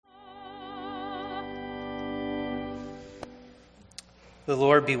The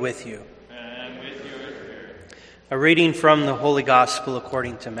Lord be with you. And with your spirit. A reading from the Holy Gospel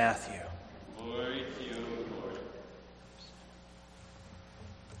according to Matthew. Glory to you, Lord.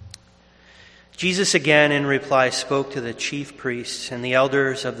 Jesus again in reply spoke to the chief priests and the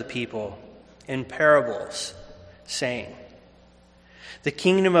elders of the people in parables, saying, "The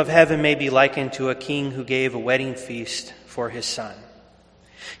kingdom of heaven may be likened to a king who gave a wedding feast for his son.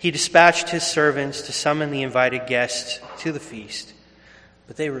 He dispatched his servants to summon the invited guests to the feast,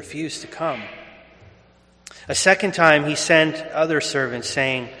 but they refused to come. A second time he sent other servants,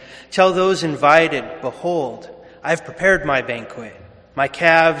 saying, 'Tell those invited, behold, I have prepared my banquet. My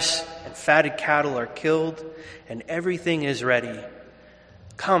calves and fatted cattle are killed, and everything is ready.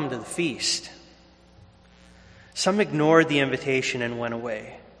 Come to the feast.' Some ignored the invitation and went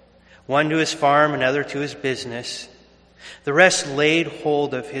away, one to his farm, another to his business. The rest laid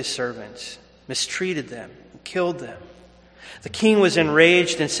hold of his servants, mistreated them, and killed them. The king was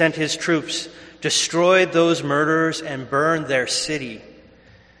enraged and sent his troops, destroyed those murderers, and burned their city.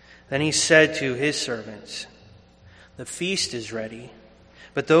 Then he said to his servants, 'The feast is ready,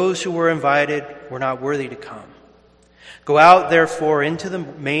 but those who were invited were not worthy to come. Go out, therefore, into the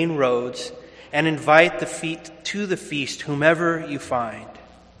main roads and invite to the feast whomever you find.'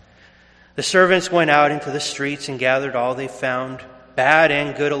 The servants went out into the streets and gathered all they found, bad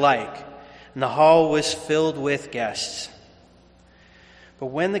and good alike, and the hall was filled with guests. But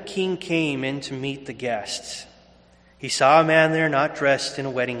when the king came in to meet the guests, he saw a man there not dressed in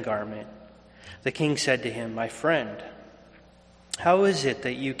a wedding garment. The king said to him, 'My friend, how is it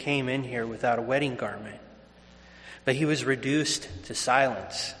that you came in here without a wedding garment?' But he was reduced to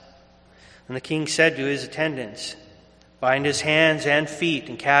silence. And the king said to his attendants, 'Bind his hands and feet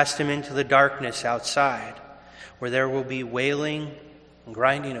and cast him into the darkness outside, where there will be wailing and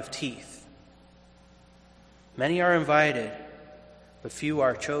grinding of teeth. Many are invited, but few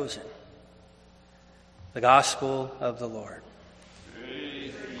are chosen.'" The Gospel of the Lord.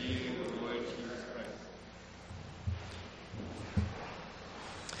 Praise to you, Lord Jesus Christ.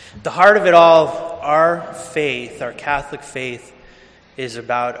 The heart of it all, our faith, our Catholic faith, is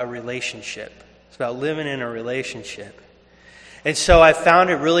about a relationship. It's about living in a relationship. And so I found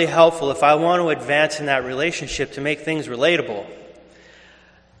it really helpful if I want to advance in that relationship to make things relatable.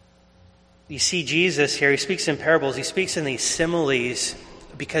 You see Jesus here, he speaks in parables, he speaks in these similes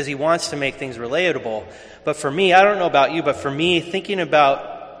because he wants to make things relatable. But for me, I don't know about you, but for me, thinking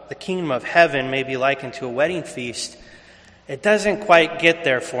about the kingdom of heaven may be likened to a wedding feast, it doesn't quite get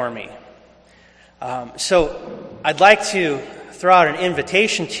there for me. So I'd like to throw out an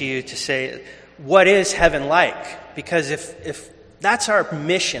invitation to you to say, what is heaven like? Because if that's our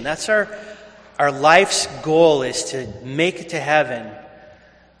mission, that's our life's goal is to make it to heaven,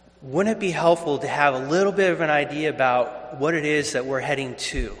 wouldn't it be helpful to have a little bit of an idea about what it is that we're heading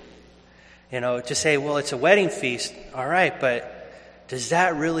to? To say, well, it's a wedding feast, all right, but does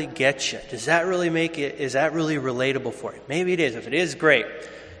that really get you? Does that really make it, is that really relatable for you? Maybe it is. If it is, great.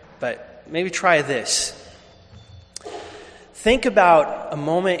 But maybe try this. Think about a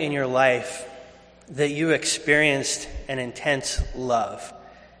moment in your life that you experienced an intense love,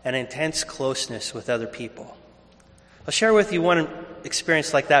 an intense closeness with other people. I'll share with you one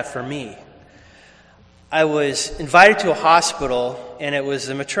experience like that for me. I was invited to a hospital, and it was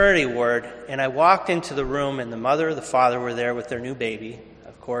the maternity ward, and I walked into the room, and the mother and the father were there with their new baby,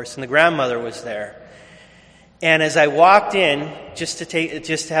 of course, and the grandmother was there. And as I walked in, just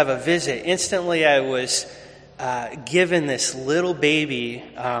to have a visit, instantly I was given this little baby.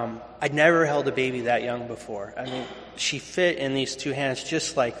 I'd never held a baby that young before. I mean, she fit in these two hands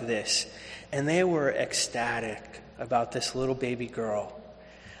just like this. And they were ecstatic about this little baby girl.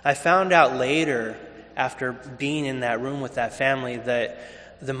 I found out later, after being in that room with that family, that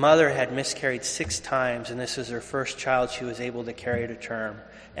the mother had miscarried 6 times, and this was her first child she was able to carry to term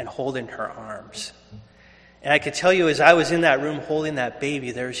and hold in her arms. And I could tell you, as I was in that room holding that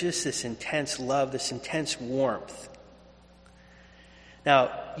baby, there was just this intense love, this intense warmth.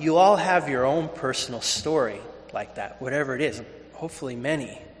 Now, you all have your own personal story like that, whatever it is, hopefully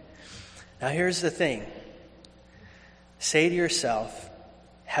many. Now, here's the thing. Say to yourself,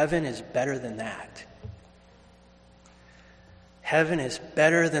 heaven is better than that. Heaven is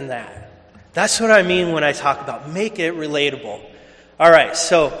better than that. That's what I mean when I talk about make it relatable. All right,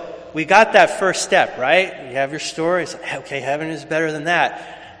 so we got that first step, right? You have your story. It's like, okay, heaven is better than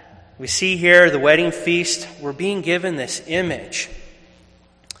that. We see here the wedding feast. We're being given this image.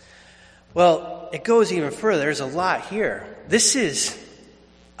 Well, it goes even further. There's a lot here. This is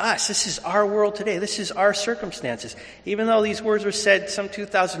us. This is our world today. This is our circumstances. Even though these words were said some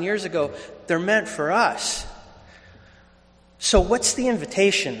 2,000 years ago, they're meant for us. So what's the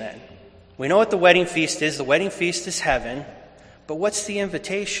invitation then? We know what the wedding feast is. The wedding feast is heaven. But what's the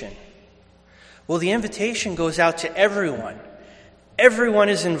invitation? Well, the invitation goes out to everyone. Everyone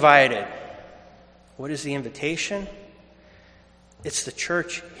is invited. What is the invitation? It's the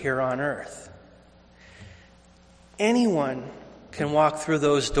church here on earth. Anyone can walk through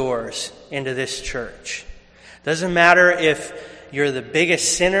those doors into this church. Doesn't matter if you're the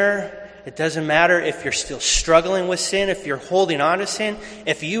biggest sinner. It doesn't matter if you're still struggling with sin, if you're holding on to sin.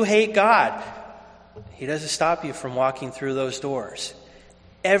 If you hate God, He doesn't stop you from walking through those doors.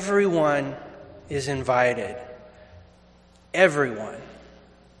 Everyone is invited. Everyone.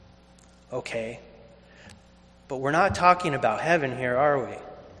 Okay. But we're not talking about heaven here, are we?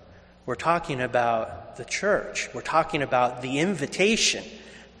 We're talking about the church. We're talking about the invitation.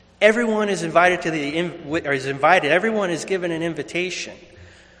 Everyone is invited Everyone is given an invitation.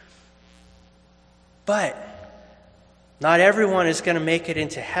 But not everyone is going to make it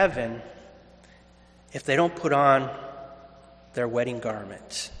into heaven if they don't put on their wedding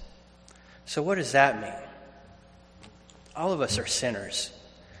garments. So what does that mean? All of us are sinners.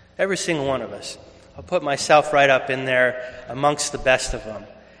 Every single one of us. I'll put myself right up in there amongst the best of them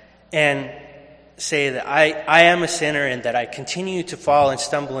and say that I am a sinner and that I continue to fall and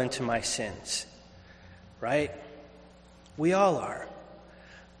stumble into my sins. Right? We all are.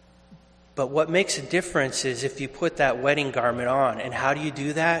 But what makes a difference is if you put that wedding garment on. And how do you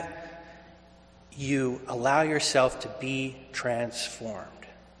do that? You allow yourself to be transformed,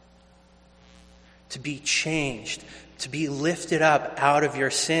 to be changed, to be lifted up out of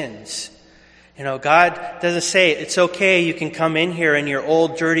your sins. You know, God doesn't say, it's okay, you can come in here in your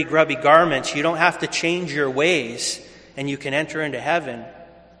old, dirty, grubby garments. You don't have to change your ways and you can enter into heaven.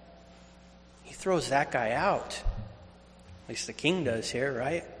 He throws that guy out. At least the king does here,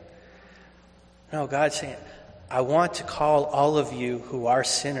 right? No, God's saying, I want to call all of you who are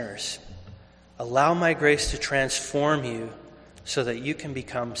sinners. Allow my grace to transform you so that you can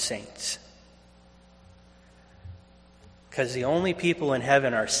become saints. Because the only people in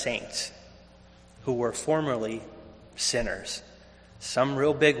heaven are saints who were formerly sinners. Some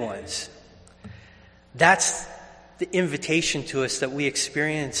real big ones. That's the invitation to us that we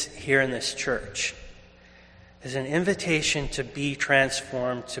experience here in this church. Is an invitation to be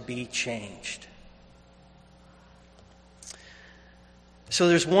transformed, to be changed. So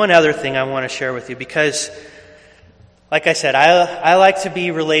there's one other thing I want to share with you because, like I said, I like to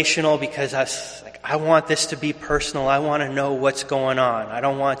be relational because I want this to be personal. I want to know what's going on. I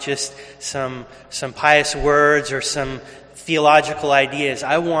don't want just some pious words or some theological ideas.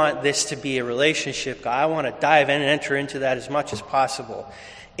 I want this to be a relationship. I want to dive in and enter into that as much as possible.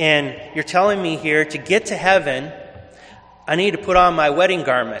 And you're telling me here to get to heaven, I need to put on my wedding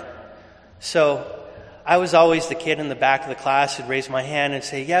garment. So I was always the kid in the back of the class who'd raise my hand and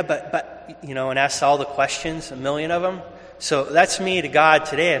say, yeah, but, you know, and ask all the questions, a million of them. So that's me to God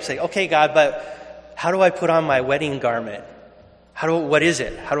today. I'm saying, okay, God, but how do I put on my wedding garment? What is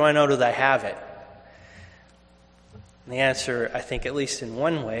it? How do I know that I have it? And the answer, I think, at least in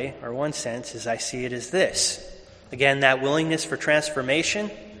one way or one sense, is I see it as this. Again, that willingness for transformation.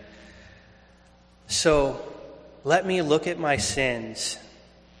 So let me look at my sins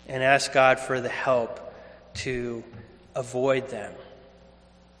and ask God for the help to avoid them.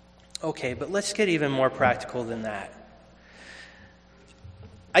 Okay, but let's get even more practical than that.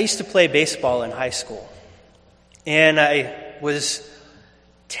 I used to play baseball in high school, and I was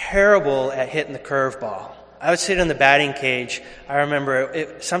terrible at hitting the curveball. I would sit in the batting cage. I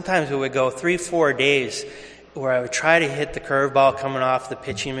remember sometimes it would go 3-4 days where I would try to hit the curveball coming off the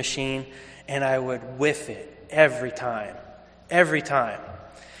pitching machine, and I would whiff it every time.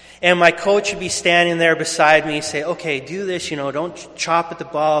 And my coach would be standing there beside me, say, okay, do this, don't chop at the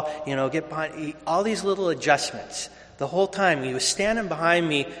ball, get behind, all these little adjustments. The whole time he was standing behind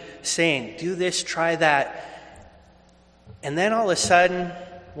me saying, do this, try that. And then all of a sudden,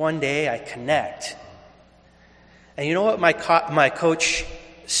 one day I connect. And you know what my coach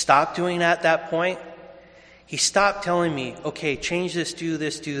stopped doing at that point? He stopped telling me, okay, change this,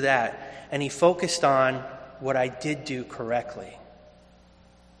 do that. And he focused on what I did do correctly.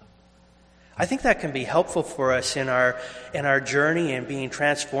 I think that can be helpful for us in our journey and being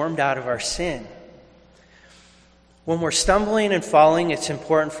transformed out of our sin. When we're stumbling and falling, it's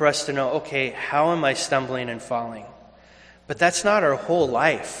important for us to know, okay, how am I stumbling and falling? But that's not our whole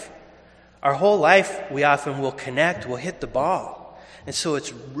life. Our whole life, we often will connect, we'll hit the ball. And so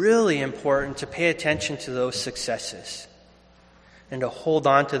it's really important to pay attention to those successes and to hold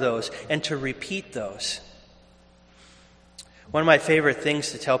on to those and to repeat those. One of my favorite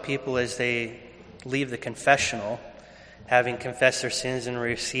things to tell people as they leave the confessional having confessed their sins and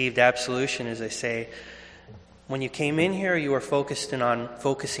received absolution, as I say, when you came in here, you were focusing on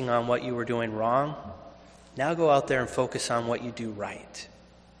what you were doing wrong. Now go out there and focus on what you do right.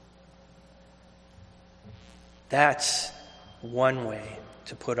 That's one way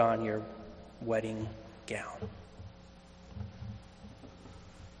to put on your wedding gown.